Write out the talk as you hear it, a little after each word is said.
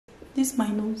This is my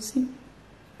nose. See?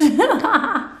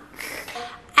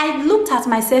 I looked at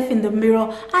myself in the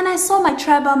mirror and I saw my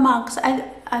tribal marks.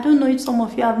 I don't know if some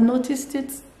of you have noticed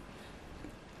it.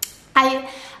 Hi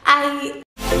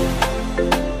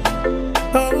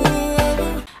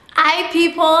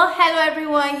people, hello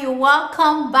everyone, you're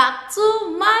welcome back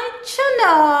to my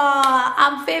channel.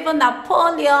 I'm Favor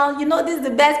Napoleon. You know this is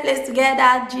the best place to get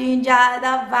that ginger,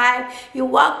 that vibe. You're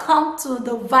welcome to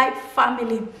the Vibe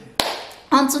family.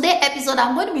 On today's episode,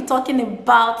 I'm going to be talking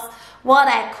about what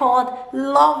I called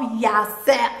love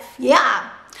yourself. Yeah,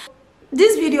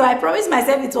 this video, I promised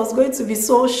myself it was going to be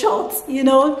so short. You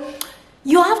know,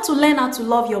 you have to learn how to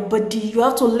love your body. You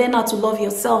have to learn how to love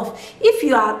yourself. If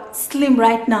you are slim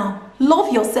right now,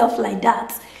 love yourself like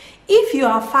that. If you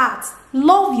are fat,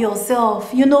 love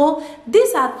yourself. You know,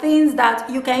 these are things that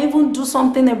you can even do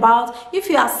something about. If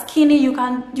you are skinny, you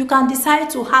can decide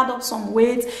to add up some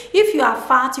weight. If you are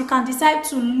fat, you can decide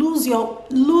to lose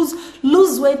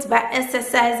weight by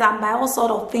exercise and by all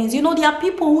sort of things. You know, there are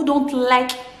people who don't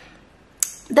like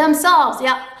themselves.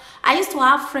 Yeah, I used to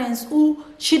have friends who,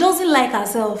 she doesn't like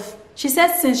herself. She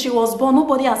said since she was born,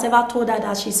 nobody has ever told her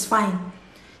that she's fine.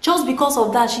 Just because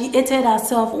of that, she hated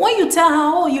herself. When you tell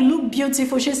her, oh, you look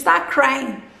beautiful, she start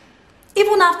crying.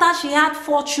 Even after she had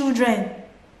 4 children,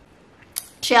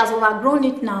 she has overgrown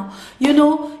it now. You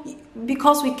know,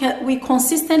 because we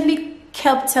consistently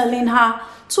kept telling her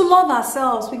to love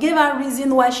ourselves. We gave her a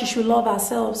reason why she should love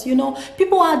ourselves. You know,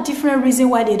 people have different reasons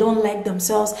why they don't like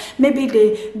themselves. Maybe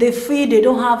they feel they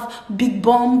don't have big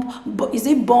bum. Is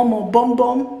it bum or bum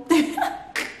bum?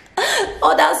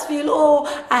 Others feel,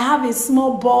 oh, I have a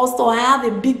small bust or I have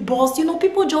a big bust. You know,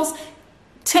 people just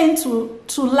tend to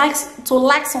like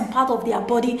some part of their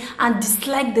body and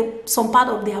dislike some part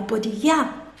of their body.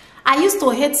 Yeah, I used to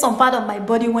hate some part of my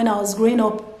body when I was growing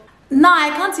up. Now I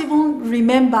can't even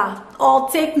remember or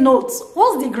take notes.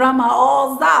 What's the grammar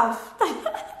or stuff?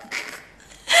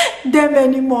 Them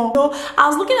anymore. So I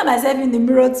was looking at myself in the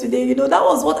mirror today. You know, that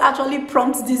was what actually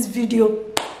prompted this video.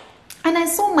 And I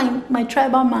saw my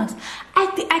tribal marks. I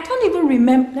can't even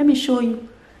remember. Let me show you.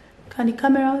 Can the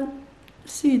camera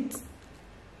see it?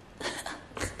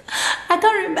 I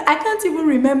can't even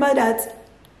remember that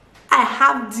I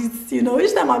have this. You know,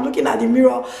 each time I'm looking at the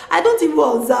mirror, I don't even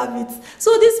observe it.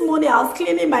 So this morning I was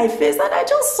cleaning my face and I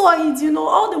just saw it. You know,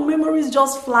 all the memories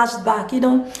just flashed back. You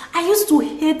know, I used to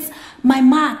hate my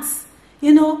marks.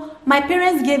 You know, my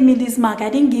parents gave me this mark. I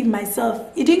didn't give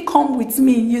myself. It didn't come with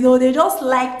me. You know, they just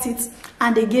liked it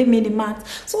and they gave me the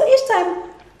marks. So each time,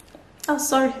 oh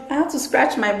sorry, I have to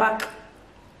scratch my back.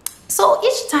 So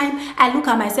each time I look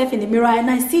at myself in the mirror and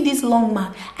I see this long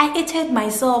mark, I hated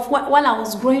myself while I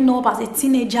was growing up as a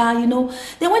teenager, you know.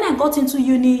 Then when I got into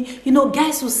uni, you know,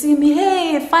 guys will see me,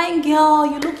 hey, fine girl,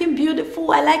 you're looking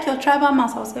beautiful. I like your tribal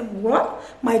marks. I was like, what?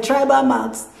 My tribal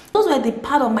marks? Those were the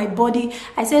part of my body.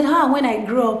 I said, when I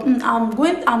grow up,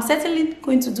 I'm certainly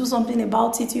going to do something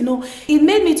about it, you know. It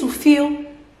made me to feel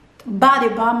bad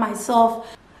about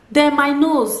myself. Then my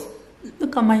nose,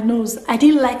 look at my nose. I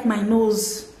didn't like my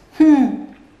nose.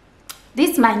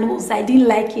 This is my nose. I didn't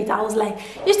like it. I was like,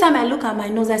 each time I look at my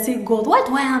nose, I say, God, why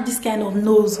do I have this kind of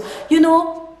nose? You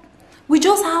know, we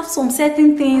just have some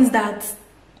certain things that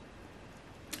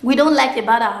we don't like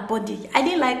about our body. I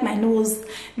didn't like my nose.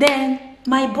 Then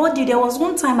my body, there was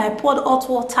one time I poured hot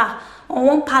water on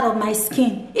one part of my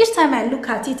skin. Each time I look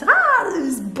at it,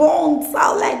 it's burnt.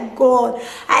 I was like, God,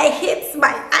 I hate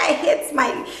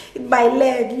my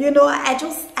leg. You know,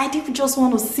 I didn't just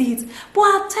want to see it.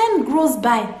 But as time grows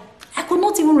by, I could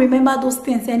not even remember those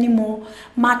things anymore.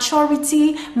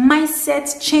 Maturity,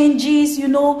 mindset changes, you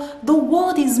know, the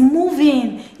world is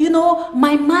moving, you know,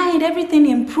 my mind, everything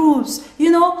improves,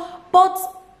 you know, but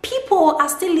people are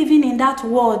still living in that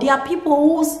world. There are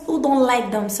people who don't like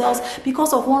themselves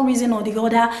because of one reason or the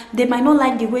other. They might not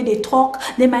like the way they talk.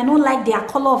 They might not like their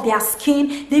color of their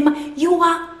skin. You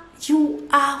are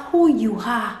who you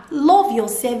are. Love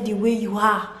yourself the way you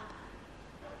are.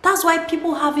 That's why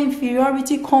people have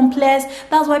inferiority complex.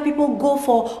 That's why people go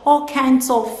for all kinds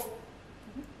of,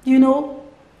 you know,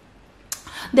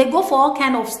 they go for all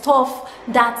kind of stuff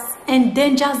that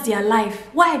endangers their life.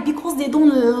 Why? Because they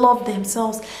don't love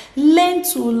themselves. Learn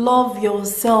to love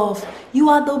yourself. You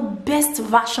are the best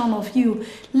version of you.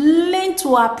 Learn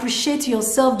to appreciate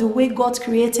yourself the way God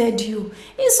created you.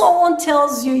 If someone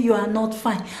tells you you are not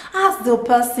fine, ask the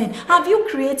person, have you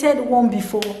created one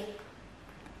before?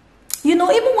 You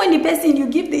know, even when the person, you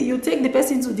take the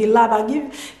person to the lab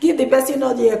and give the person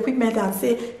all the equipment and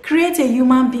say, create a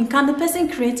human being. Can the person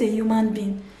create a human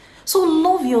being? So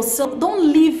love yourself.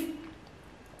 Don't live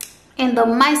in the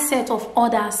mindset of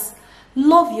others.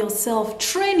 Love yourself.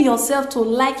 Train yourself to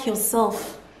like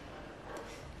yourself.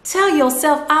 Tell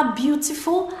yourself how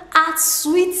beautiful, how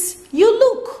sweet you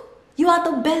look. You are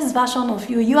the best version of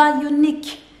you. You are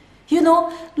unique. You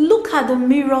know, look at the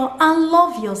mirror and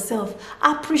love yourself.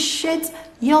 Appreciate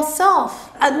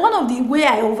yourself. And one of the way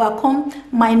I overcome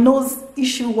my nose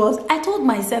issue was, I told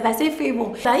myself, I said,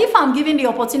 Favor, that if I'm given the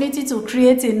opportunity to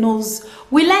create a nose,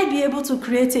 will I be able to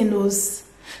create a nose?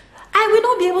 I will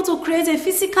not be able to create a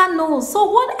physical nose.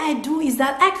 So what I do is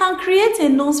that I can create a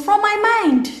nose from my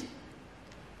mind.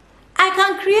 I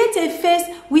can create a face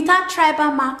without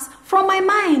tribal marks from my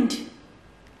mind.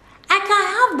 I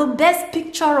can have the best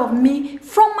picture of me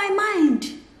from my mind.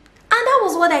 And that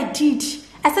was what I did.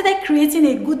 I started creating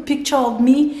a good picture of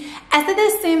me. I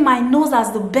started seeing my nose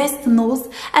as the best nose.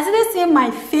 I started seeing my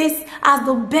face as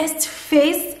the best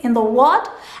face in the world.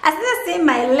 I started seeing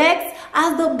my legs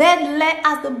as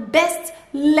the best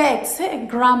legs. Hey,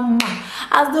 grandma,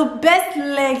 as the best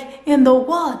leg in the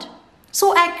world.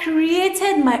 So I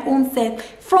created my own self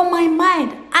from my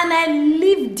mind and I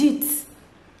lived it.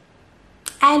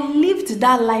 I lived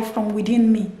that life from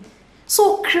within me.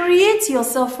 So create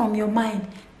yourself from your mind.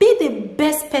 Be the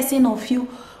best person of you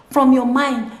from your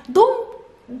mind.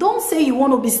 Don't say you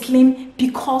want to be slim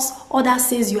because others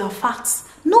says you are fat.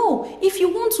 No, if you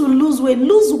want to lose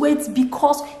weight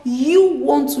because you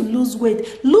want to lose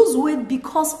weight. Lose weight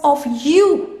because of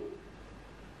you.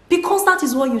 Because that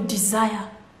is what you desire.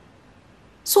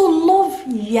 So love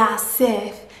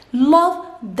yourself. Love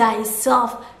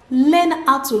thyself. Learn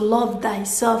how to love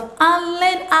thyself and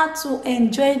learn how to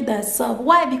enjoy thyself.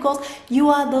 Why? Because you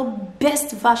are the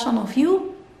best version of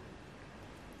you.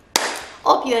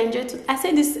 Hope you enjoyed it. I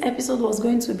said this episode was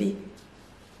going to be,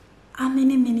 how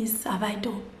many minutes have I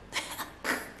done?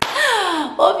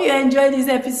 Hope you enjoyed this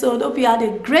episode. Hope you had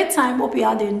a great time. Hope you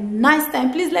had a nice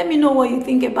time. Please let me know what you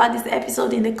think about this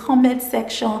episode in the comment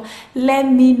section. Let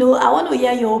me know. I want to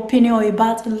hear your opinion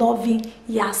about loving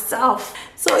yourself.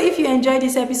 So if you enjoyed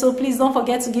this episode, please don't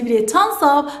forget to give it a thumbs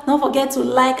up. Don't forget to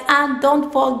like and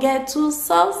don't forget to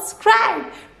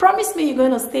subscribe. Promise me you're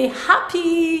going to stay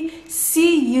happy.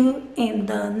 See you in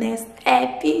the next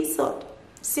episode.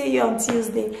 See you on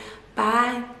Tuesday.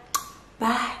 Bye.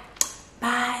 Bye.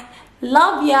 Bye.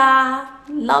 Love ya.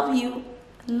 Love you.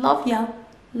 Love ya.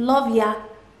 Love ya.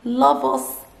 Love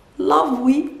us. Love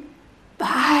we.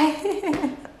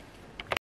 Bye.